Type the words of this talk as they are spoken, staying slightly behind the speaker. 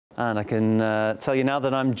And I can tell you now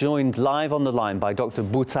that I'm joined live on the line by Dr.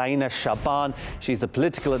 Butaina Shaban. She's the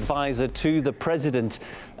political advisor to the president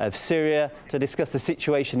of Syria to discuss the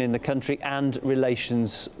situation in the country and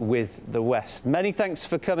relations with the West. Many thanks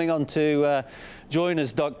for coming on to join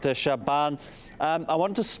us, Dr. Shaban. I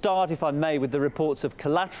want to start, if I may, with the reports of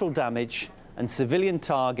collateral damage and civilian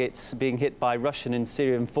targets being hit by Russian and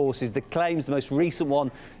Syrian forces. The claims, the most recent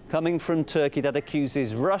one coming from Turkey, that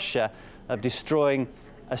accuses Russia of destroying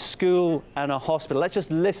a school and a hospital. Let's just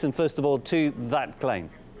listen, first of all, to that claim.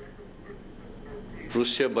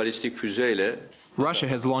 Russia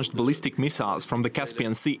has launched ballistic missiles from the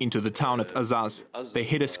Caspian Sea into the town of Asssad. They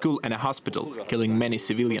hit a school and a hospital, killing many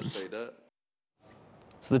civilians.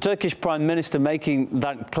 So the Turkish Prime Minister making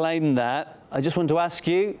that claim there. I just want to ask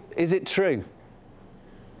you, is it true?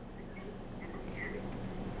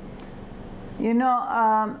 You know,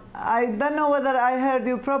 I don't know whether I heard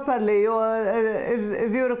you properly.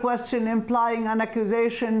 Is your question implying an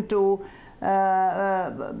accusation to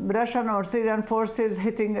Russian or Syrian forces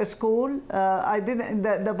hitting a school? I didn't.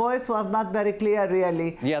 The voice was not very clear,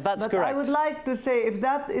 really. Yeah, that's correct. I would like to say, if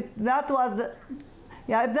that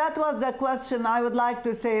was the question, I would like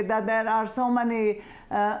to say that there are so many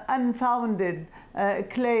unfounded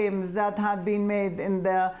claims that have been made in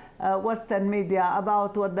the Western media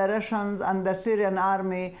about what the Russians and the Syrian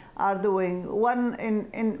army are doing.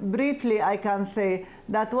 Briefly, I can say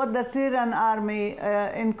that what the Syrian army,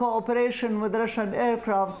 in cooperation with Russian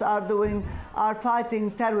aircrafts, are doing are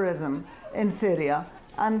fighting terrorism in Syria.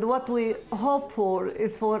 And what we hope for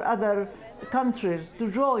is for other countries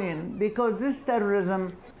to join, because this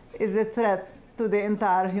terrorism is a threat to the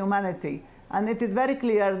entire humanity. And it is very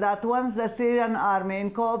clear that once the Syrian army,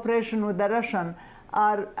 in cooperation with the Russian,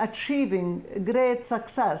 are achieving great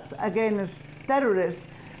success against terrorists,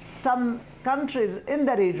 some countries in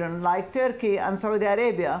the region, like Turkey and Saudi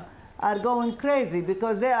Arabia, are going crazy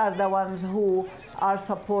because they are the ones who are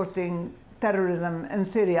supporting terrorism in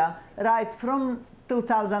Syria right from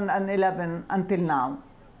 2011 until now.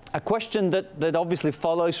 A question that obviously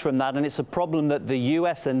follows from that, and it's a problem that the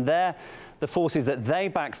US and the forces that they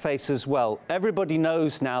back face as well. Everybody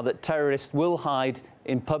knows now that terrorists will hide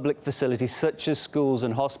in public facilities such as schools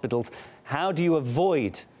and hospitals. How do you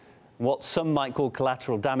avoid what some might call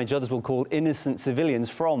collateral damage, others will call innocent civilians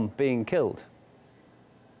from being killed?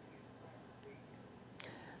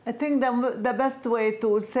 I think the best way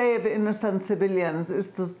to save innocent civilians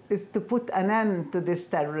is to put an end to this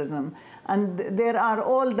terrorism. And there are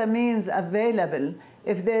all the means available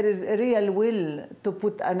if there is a real will to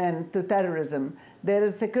put an end to terrorism. There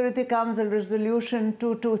is Security Council Resolution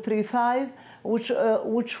 2235, which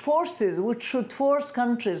should force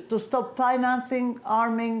countries to stop financing,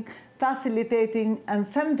 arming, facilitating, and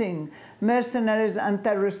sending mercenaries and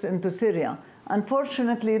terrorists into Syria.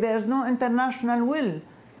 Unfortunately, there is no international will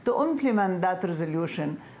to implement that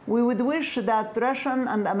resolution. We would wish that Russian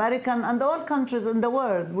and American and all countries in the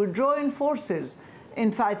world would join forces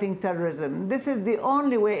in fighting terrorism. This is the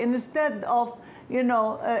only way, instead of,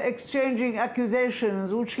 exchanging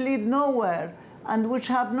accusations which lead nowhere and which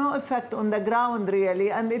have no effect on the ground,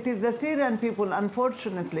 really. And it is the Syrian people,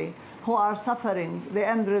 unfortunately, who are suffering the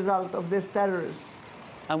end result of this terrorism.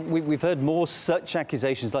 And we've heard more such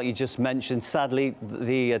accusations like you just mentioned. Sadly,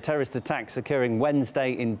 the terrorist attacks occurring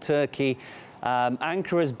Wednesday in Turkey.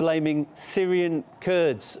 Ankara is blaming Syrian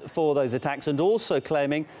Kurds for those attacks and also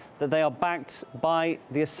claiming that they are backed by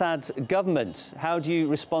the Assad government. How do you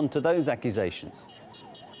respond to those accusations?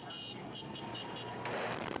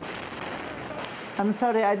 I'm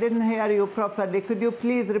sorry, I didn't hear you properly. Could you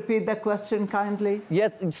please repeat the question kindly?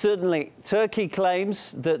 Yes, certainly. Turkey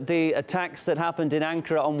claims that the attacks that happened in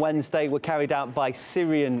Ankara on Wednesday were carried out by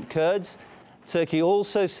Syrian Kurds. Turkey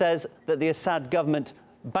also says that the Assad government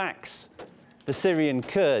backs the Syrian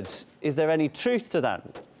Kurds. Is there any truth to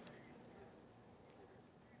that?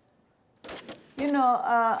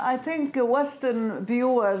 I think Western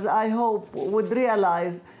viewers, I hope, would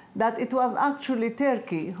realize that it was actually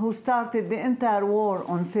Turkey who started the entire war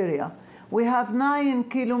on Syria. We have 9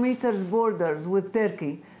 kilometers borders with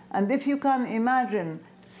Turkey. And if you can imagine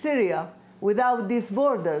Syria without these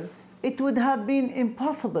borders, it would have been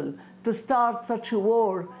impossible to start such a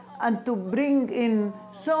war and to bring in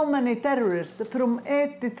so many terrorists from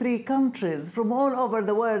 83 countries from all over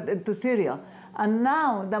the world into Syria. And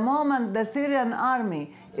now, the moment the Syrian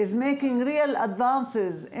army is making real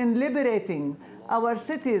advances in liberating our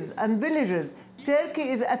cities and villages,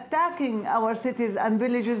 Turkey is attacking our cities and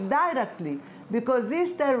villages directly, because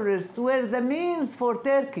these terrorists were the means for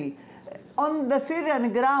Turkey on the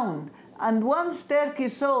Syrian ground And once Turkey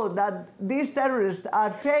saw that these terrorists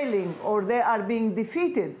are failing or they are being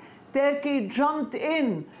defeated, Turkey jumped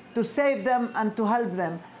in to save them and to help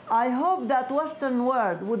them. I hope that Western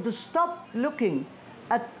world would stop looking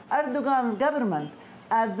at Erdogan's government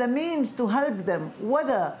as the means to help them,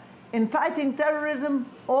 whether in fighting terrorism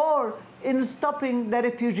or in stopping the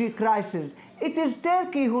refugee crisis. It is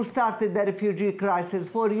Turkey who started the refugee crisis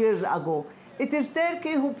 4 years ago. It is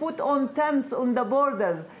Turkey who put on tents on the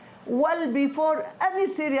borders well before any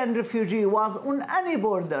Syrian refugee was on any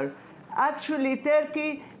border. Actually,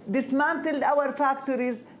 Turkey dismantled our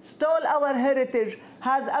factories, stole our heritage,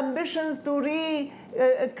 has ambitions to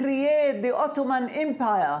recreate the Ottoman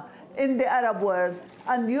Empire in the Arab world,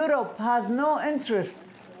 and Europe has no interest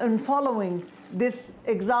in following this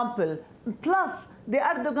example. Plus, the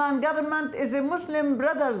Erdogan government is a Muslim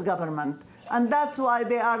Brothers government, and that's why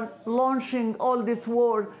they are launching all this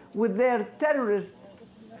war with their terrorist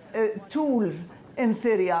tools in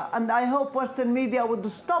Syria. And I hope Western media would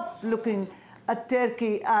stop looking at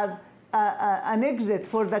Turkey as an exit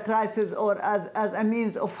for the crisis or as a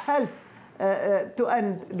means of help to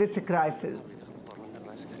end this crisis.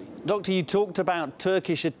 Doctor, you talked about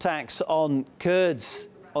Turkish attacks on Kurds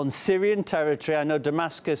on Syrian territory. I know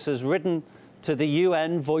Damascus has written to the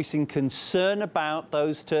UN voicing concern about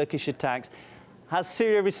those Turkish attacks. Has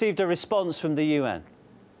Syria received a response from the UN?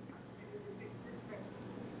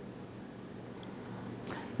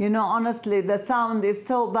 You know, honestly, the sound is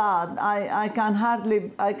so bad. I can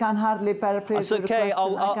hardly paraphrase. That's okay. The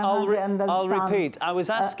question. I'll repeat. I was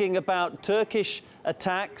asking about Turkish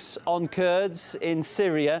attacks on Kurds in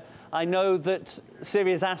Syria. I know that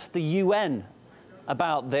Syria's asked the UN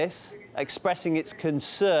about this, expressing its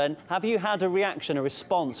concern. Have you had a reaction, a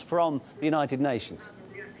response from the United Nations?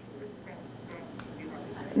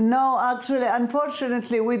 No, actually,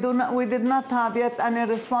 unfortunately, we did not have yet any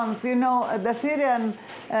response. You know, the Syrian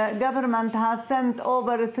government has sent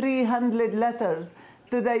over 300 letters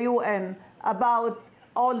to the UN about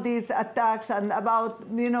all these attacks and about,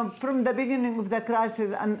 you know, from the beginning of the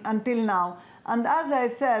crisis until now. And as I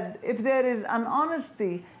said, if there is an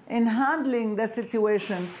honesty in handling the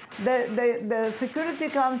situation, the Security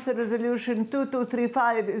Council Resolution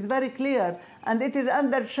 2235 is very clear, and it is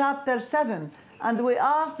under Chapter 7. And we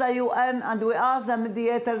ask the UN and we ask the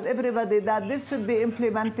mediators, everybody, that this should be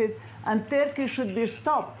implemented and Turkey should be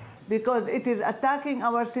stopped because it is attacking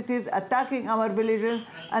our cities, attacking our villages,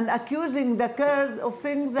 and accusing the Kurds of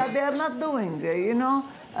things that they are not doing, you know,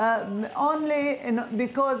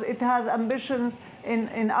 because it has ambitions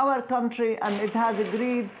in our country and it has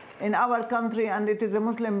greed in our country and it is a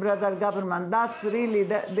Muslim brother government. That's really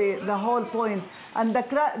the whole point. And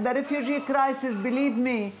the refugee crisis, believe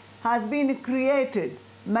me, has been created,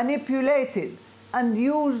 manipulated, and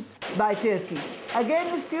used by Turkey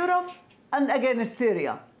against Europe and against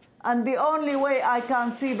Syria. And the only way I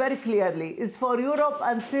can see very clearly is for Europe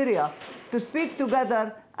and Syria to speak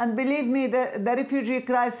together, and believe me, the refugee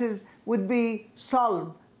crisis would be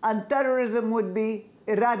solved and terrorism would be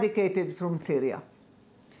eradicated from Syria.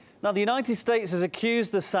 Now, the United States has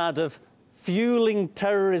accused Assad of fueling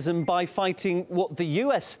terrorism by fighting what the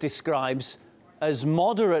US describes as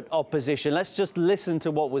moderate opposition. Let's just listen to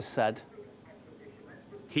what was said.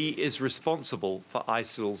 He is responsible for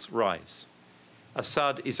ISIL's rise.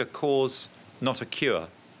 Assad is a cause, not a cure,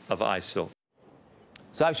 of ISIL.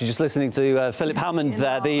 So actually just listening to Philip Hammond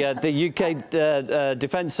there, the UK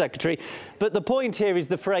Defence Secretary. But the point here is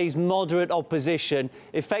the phrase moderate opposition,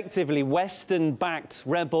 effectively Western-backed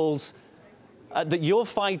rebels that you're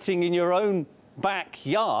fighting in your own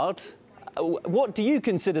backyard. What do you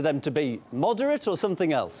consider them to be, moderate or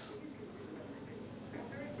something else?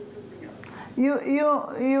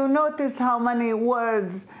 You notice how many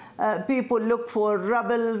words people look for: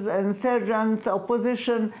 rebels, insurgents,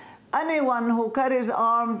 opposition. Anyone who carries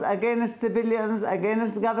arms against civilians,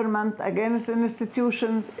 against government, against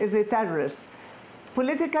institutions is a terrorist.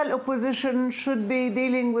 Political opposition should be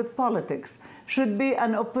dealing with politics, should be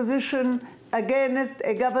an opposition against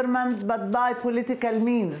a government, but by political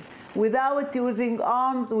means, without using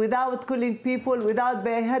arms, without killing people, without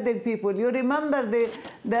beheading people. You remember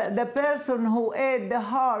the person who ate the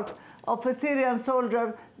heart of a Syrian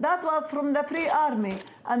soldier? That was from the Free Army,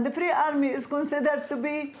 and the Free Army is considered to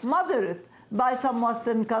be moderate by some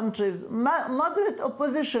Western countries. Moderate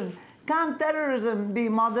opposition. Can terrorism be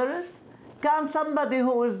moderate? Can somebody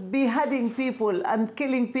who is beheading people and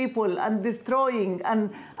killing people and destroying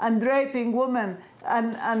and raping women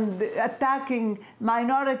and attacking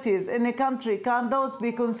minorities in a country, can those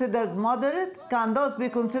be considered moderate? Can those be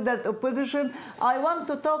considered opposition? I want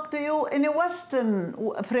to talk to you in a Western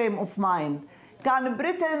frame of mind. Can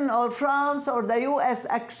Britain or France or the US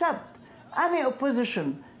accept any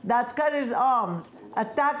opposition that carries arms,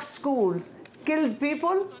 attacks schools, kills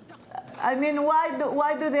people? I mean,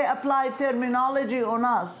 why do they apply terminology on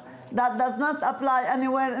us that does not apply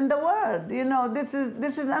anywhere in the world? You know, this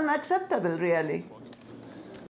is unacceptable, really.